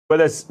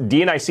with us.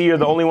 Dean, I see you're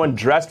the only one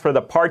dressed for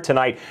the part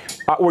tonight.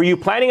 Were you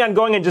planning on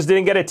going and just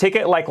didn't get a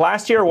ticket like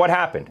last year, or what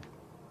happened?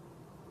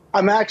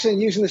 I'm actually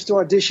using this to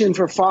audition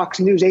for Fox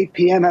News 8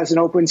 p.m. as an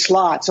open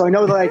slot. So I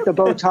know like the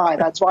bow tie.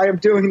 That's why I'm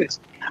doing this.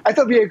 I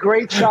thought it'd be a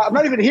great shot. I'm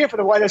not even here for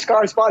the White House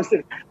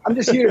correspondent. I'm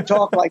just here to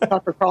talk like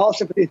Tucker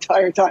Carlson for the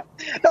entire time.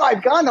 No,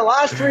 I've gone the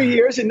last 3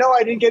 years, and no,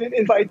 I didn't get an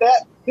invite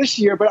this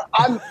year. But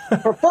I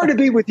prefer to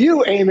be with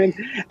you, Eamon,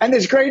 and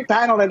this great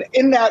panel and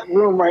in that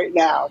room right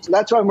now. So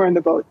that's why I'm wearing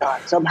the bow tie.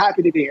 So I'm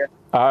happy to be here.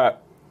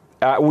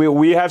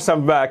 We have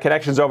some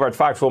connections over at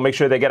Fox. We'll make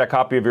sure they get a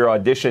copy of your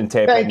audition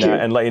tape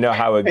and let you know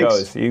how it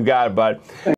goes. You got it, bud.